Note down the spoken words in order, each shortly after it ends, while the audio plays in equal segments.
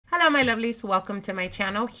my lovelies, welcome to my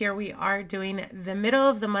channel. Here we are doing the middle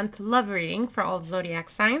of the month love reading for all zodiac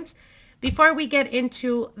signs. Before we get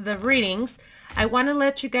into the readings, I want to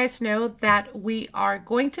let you guys know that we are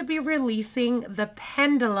going to be releasing the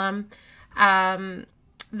pendulum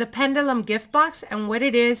gift box. And what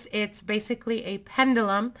it is, it's basically a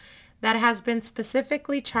pendulum that has been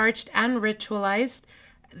specifically charged and ritualized.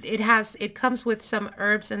 It comes with some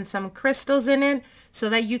herbs and some crystals in it so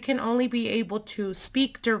that you can only be able to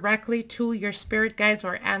speak directly to your spirit guides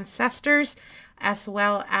or ancestors, as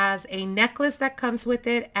well as a necklace that comes with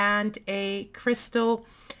it and a crystal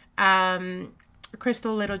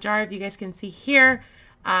little jar, if you guys can see here,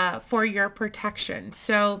 for your protection.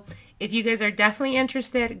 So if you guys are definitely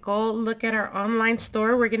interested, go look at our online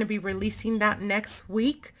store. We're going to be releasing that next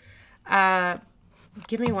week.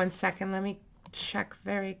 Give me 1 second. Let me check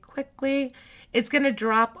very quickly. It's going to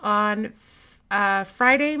drop on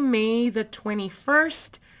Friday, May the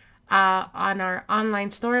 21st on our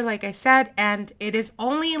online store, like I said, and it is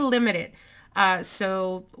only limited.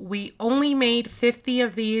 So we only made 50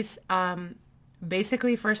 of these,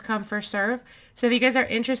 basically first come, first serve. So if you guys are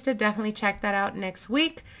interested, definitely check that out next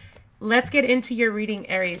week. Let's get into your reading,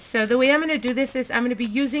 Aries. So the way I'm going to do this is I'm going to be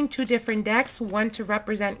using two different decks, one to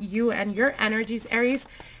represent you and your energies, Aries,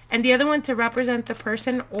 and the other one to represent the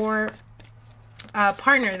person or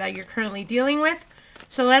partner that you're currently dealing with.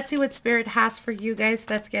 So let's see what Spirit has for you guys.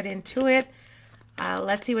 Let's get into it.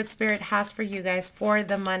 Let's see what Spirit has for you guys for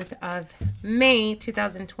the month of May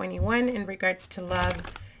 2021 in regards to love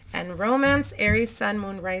and romance, Aries, Sun,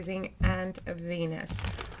 Moon, Rising, and Venus.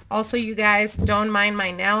 Also, you guys, don't mind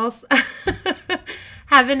my nails.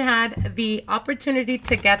 Haven't had the opportunity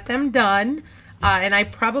to get them done. And I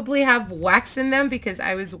probably have wax in them because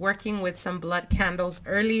I was working with some blood candles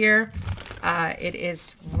earlier. It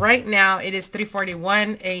is right now, it is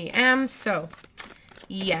 3:41 a.m. So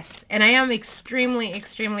yes, and I am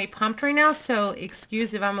extremely pumped right now. So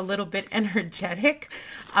excuse if I'm a little bit energetic.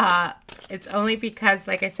 It's only because,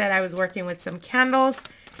 like I said, I was working with some candles,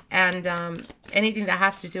 and anything that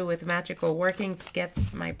has to do with magical workings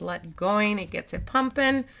gets my blood going. It gets it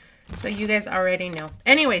pumping. So you guys already know.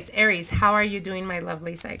 Anyways, Aries, how are you doing, my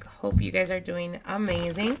lovelies? I hope you guys are doing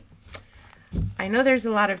amazing. I know there's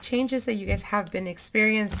a lot of changes that you guys have been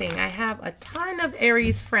experiencing. I have a ton of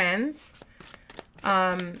Aries friends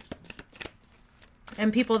and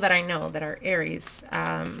people that I know that are Aries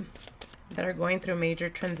that are going through major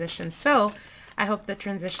transitions. So I hope the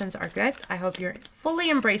transitions are good. I hope you're fully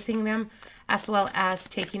embracing them, as well as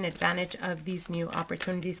taking advantage of these new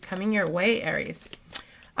opportunities coming your way, Aries.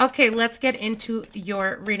 Okay, let's get into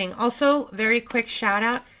your reading. Also, very quick shout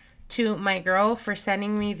out to my girl for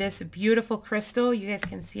sending me this beautiful crystal. You guys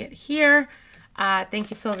can see it here. Thank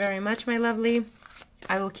you so very much, my lovely.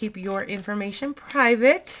 I will keep your information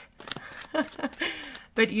private,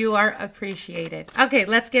 but you are appreciated. Okay,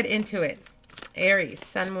 let's get into it. Aries,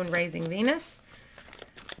 Sun, Moon, Rising, Venus.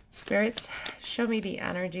 Spirits, show me the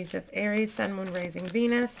energies of Aries, Sun, Moon, Rising,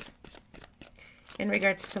 Venus in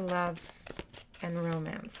regards to love and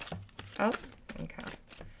romance. Oh, okay.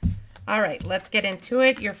 All right, let's get into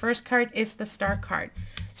it. Your first card is the Star card.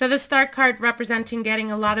 So the Star card representing getting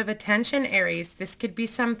a lot of attention, Aries. This could be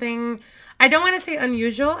something, I don't want to say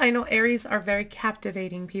unusual. I know Aries are very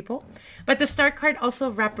captivating people, but the Star card also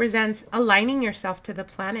represents aligning yourself to the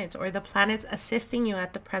planet, or the planets assisting you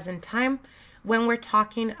at the present time when we're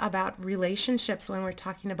talking about relationships, when we're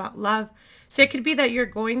talking about love. So it could be that you're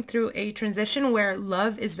going through a transition where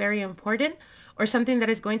love is very important, or something that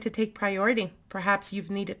is going to take priority. Perhaps you've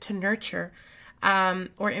needed to nurture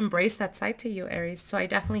or embrace that side to you, Aries. So I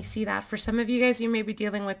definitely see that. For some of you guys, you may be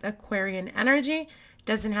dealing with Aquarian energy. It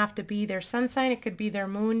doesn't have to be their sun sign. It could be their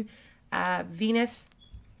moon, Venus,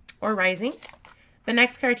 or rising. The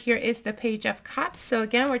next card here is the Page of Cups. So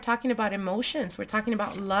again, we're talking about emotions. We're talking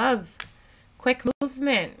about love, quick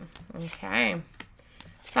movement. Okay.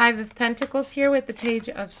 Five of Pentacles here with the Page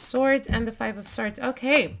of Swords and the Five of Swords.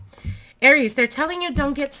 Okay. Aries, they're telling you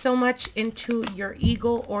don't get so much into your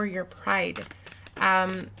ego or your pride.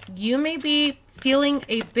 You may be feeling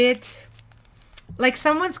a bit like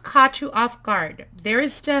someone's caught you off guard. There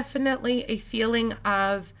is definitely a feeling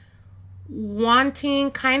of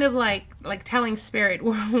wanting, kind of like telling Spirit,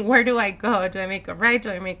 where do I go? Do I make a right?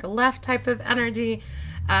 Do I make a left type of energy?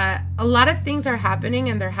 A lot of things are happening,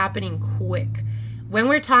 and they're happening quick. When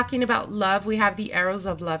we're talking about love, we have the arrows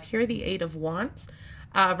of love here, the Eight of Wands.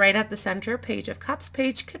 Right at the center, Page of Cups.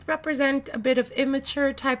 Page could represent a bit of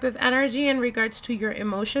immature type of energy in regards to your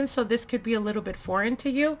emotions. So this could be a little bit foreign to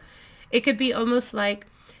you. It could be almost like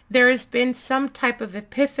there has been some type of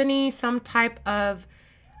epiphany, some type of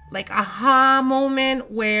like aha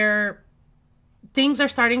moment where things are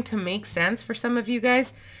starting to make sense for some of you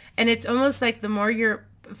guys. And it's almost like the more you're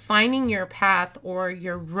finding your path or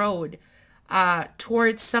your road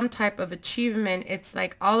towards some type of achievement, it's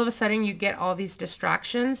like all of a sudden you get all these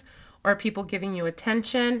distractions or people giving you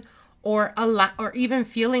attention or even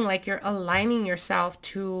feeling like you're aligning yourself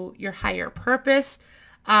to your higher purpose.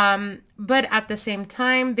 But at the same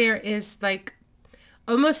time, there is like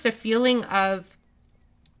almost a feeling of,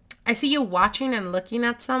 I see you watching and looking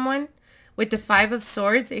at someone. With the Five of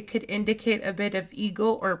Swords, it could indicate a bit of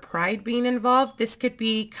ego or pride being involved. This could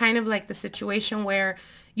be kind of like the situation where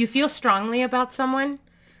you feel strongly about someone.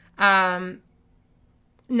 Now,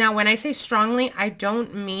 when I say strongly, I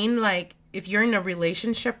don't mean like if you're in a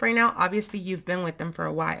relationship right now, obviously you've been with them for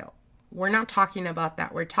a while. We're not talking about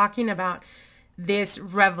that. We're talking about this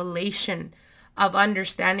revelation of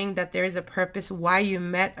understanding that there is a purpose why you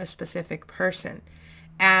met a specific person.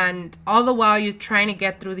 And all the while you're trying to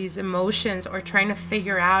get through these emotions or trying to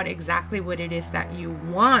figure out exactly what it is that you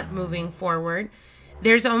want moving forward.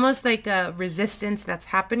 There's almost like a resistance that's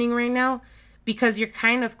happening right now because you're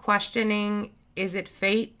kind of questioning, is it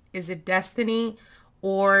fate? Is it destiny?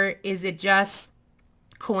 Or is it just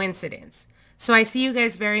coincidence? So I see you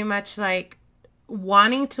guys very much like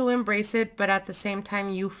wanting to embrace it, but at the same time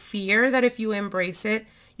you fear that if you embrace it,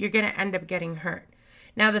 you're going to end up getting hurt.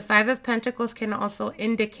 Now, the Five of Pentacles can also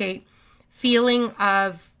indicate feeling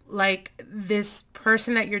of like this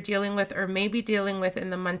person that you're dealing with or maybe dealing with in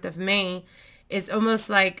the month of May is almost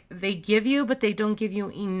like they give you, but they don't give you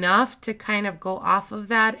enough to kind of go off of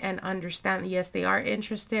that and understand, yes, they are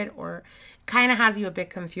interested, or kind of has you a bit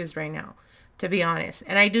confused right now, to be honest.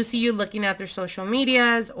 And I do see you looking at their social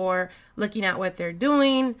medias or looking at what they're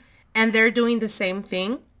doing, and they're doing the same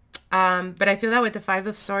thing. But I feel that with the Five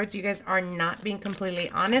of Swords, you guys are not being completely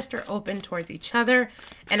honest or open towards each other.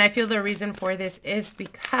 And I feel the reason for this is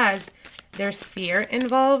because there's fear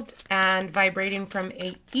involved and vibrating from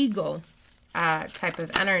a ego type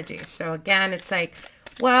of energy. So again, it's like,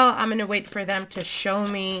 well, I'm going to wait for them to show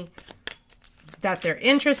me that they're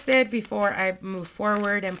interested before I move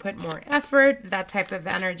forward and put more effort, that type of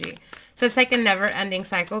energy. So it's like a never-ending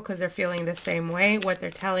cycle because they're feeling the same way. What they're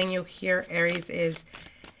telling you here, Aries, is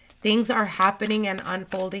things are happening and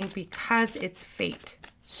unfolding because it's fate.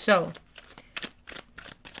 So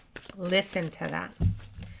listen to that.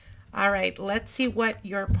 All right, let's see what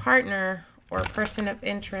your partner or person of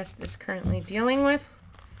interest is currently dealing with.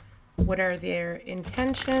 What are their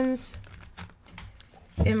intentions,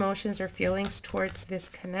 emotions, or feelings towards this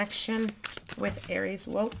connection with Aries?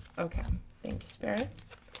 Whoa, okay. Thank you, Spirit.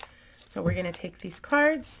 So we're going to take these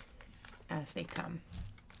cards as they come.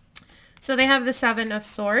 So they have the Seven of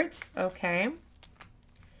Swords, okay.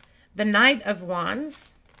 The Knight of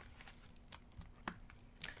Wands.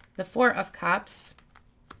 The Four of Cups.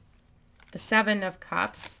 The Seven of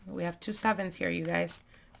Cups. We have two sevens here, you guys.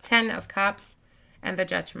 10 of Cups. And the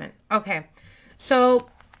Judgment. Okay, so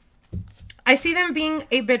I see them being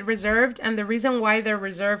a bit reserved, and the reason why they're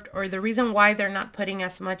reserved, or the reason why they're not putting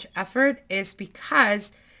as much effort, is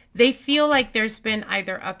because they feel like there's been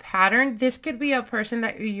either a pattern. This could be a person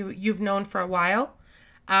that you've known for a while.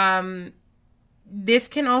 This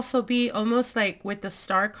can also be almost like with the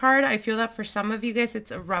Star card. I feel that for some of you guys,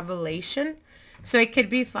 it's a revelation. So it could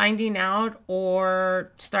be finding out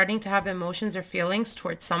or starting to have emotions or feelings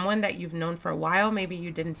towards someone that you've known for a while. Maybe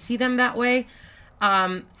you didn't see them that way.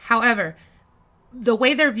 However, the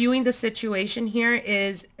way they're viewing the situation here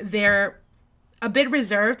is they're a bit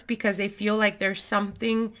reserved because they feel like there's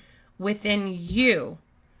something within you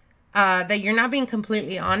that you're not being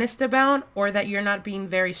completely honest about, or that you're not being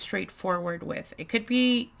very straightforward with. It could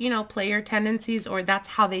be, you know, player tendencies, or that's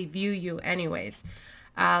how they view you anyways.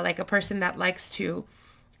 Like a person that likes to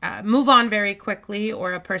move on very quickly,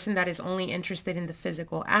 or a person that is only interested in the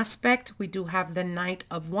physical aspect. We do have the Knight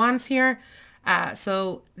of Wands here.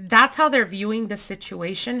 So that's how they're viewing the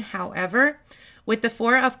situation. However, with the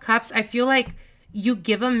Four of Cups, I feel like you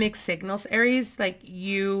give them mixed signals, Aries. Like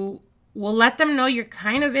you will let them know you're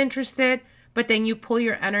kind of interested, but then you pull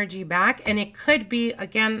your energy back. And it could be,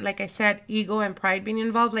 again, like I said, ego and pride being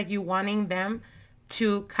involved, like you wanting them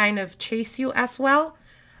to kind of chase you as well.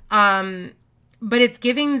 But it's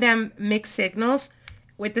giving them mixed signals.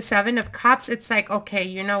 With the Seven of Cups, it's like, okay,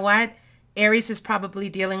 you know what? Aries is probably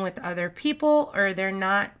dealing with other people, or they're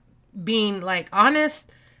not being like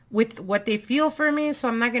honest with what they feel for me. So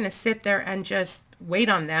I'm not going to sit there and just wait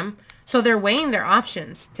on them. So they're weighing their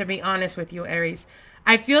options, to be honest with you, Aries.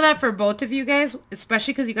 I feel that for both of you guys,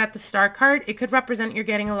 especially because you got the Star card, it could represent you're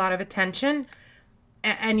getting a lot of attention.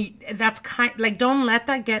 And that's kind like, don't let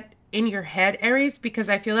that get in your head, Aries, because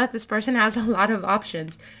I feel that this person has a lot of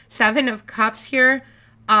options. 7 of Cups here,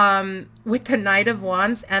 with the Knight of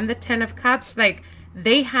Wands and the 10 of Cups, like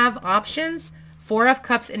they have options. 4 of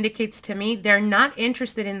Cups indicates to me they're not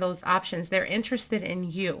interested in those options. They're interested in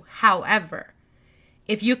you. However,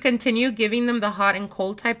 if you continue giving them the hot and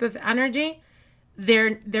cold type of energy,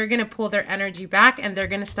 they're going to pull their energy back, and they're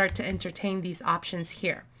going to start to entertain these options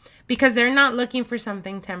here, because they're not looking for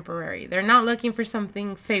something temporary. They're not looking for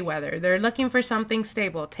something Feyweather. They're looking for something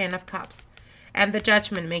stable. 10 of Cups and the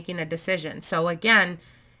Judgment, making a decision. So again,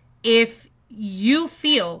 if you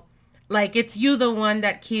feel like it's you the one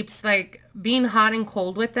that keeps like being hot and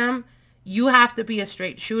cold with them, you have to be a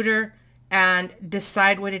straight shooter and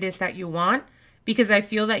decide what it is that you want, because I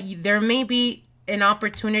feel that there may be an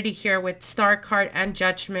opportunity here with Star card and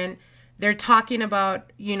Judgment. They're talking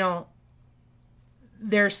about, you know,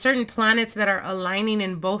 there are certain planets that are aligning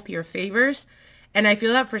in both your favors. And I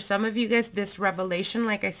feel that for some of you guys, this revelation,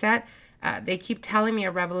 like I said, they keep telling me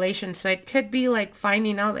a revelation. So it could be like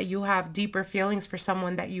finding out that you have deeper feelings for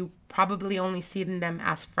someone that you probably only see them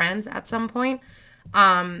as friends at some point.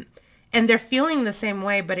 And they're feeling the same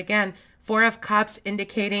way. But again, 4 of Cups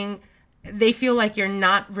indicating they feel like you're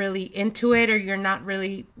not really into it, or you're not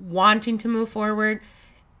really wanting to move forward.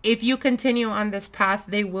 If you continue on this path,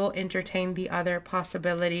 they will entertain the other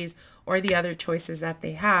possibilities or the other choices that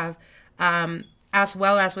they have. As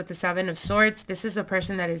well as with the 7 of Swords, this is a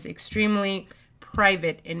person that is extremely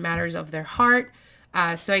private in matters of their heart.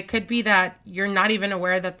 So it could be that you're not even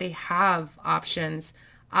aware that they have options,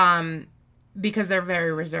 because they're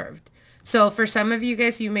very reserved. So for some of you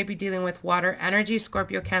guys, you may be dealing with water energy,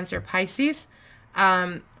 Scorpio, Cancer, Pisces.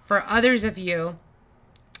 For others of you,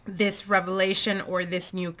 this revelation or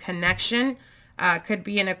this new connection could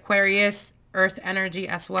be an Aquarius, earth energy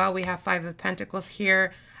as well. We have 5 of Pentacles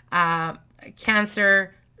here.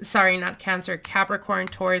 Cancer, sorry, not Cancer, Capricorn,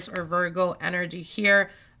 Taurus, or Virgo energy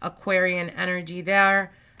here. Aquarian energy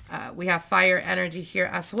there. We have fire energy here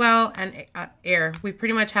as well, and air. We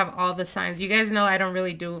pretty much have all the signs. You guys know I don't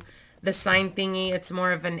really do the sign thingy. It's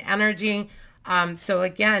more of an energy. So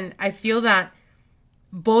again, I feel that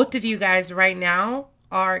both of you guys right now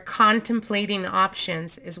are contemplating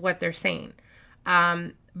options, is what they're saying.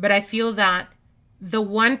 But I feel that the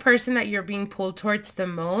one person that you're being pulled towards the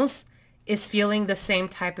most is feeling the same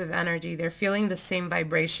type of energy. They're feeling the same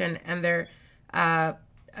vibration, and they're,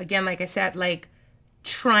 again, like I said, like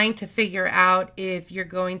trying to figure out if you're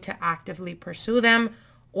going to actively pursue them,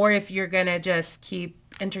 or if you're going to just keep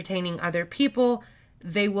entertaining other people.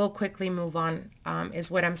 They will quickly move on,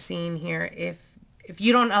 is what I'm seeing here. If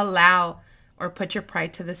you don't allow or put your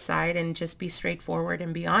pride to the side and just be straightforward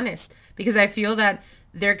and be honest, because I feel that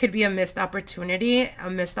there could be a missed opportunity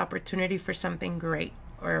for something great,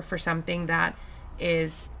 or for something that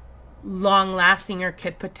is long lasting, or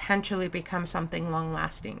could potentially become something long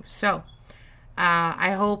lasting. So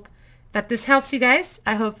I hope that this helps you guys.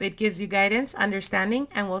 I hope it gives you guidance, understanding,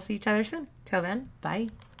 and we'll see each other soon. Till then, bye.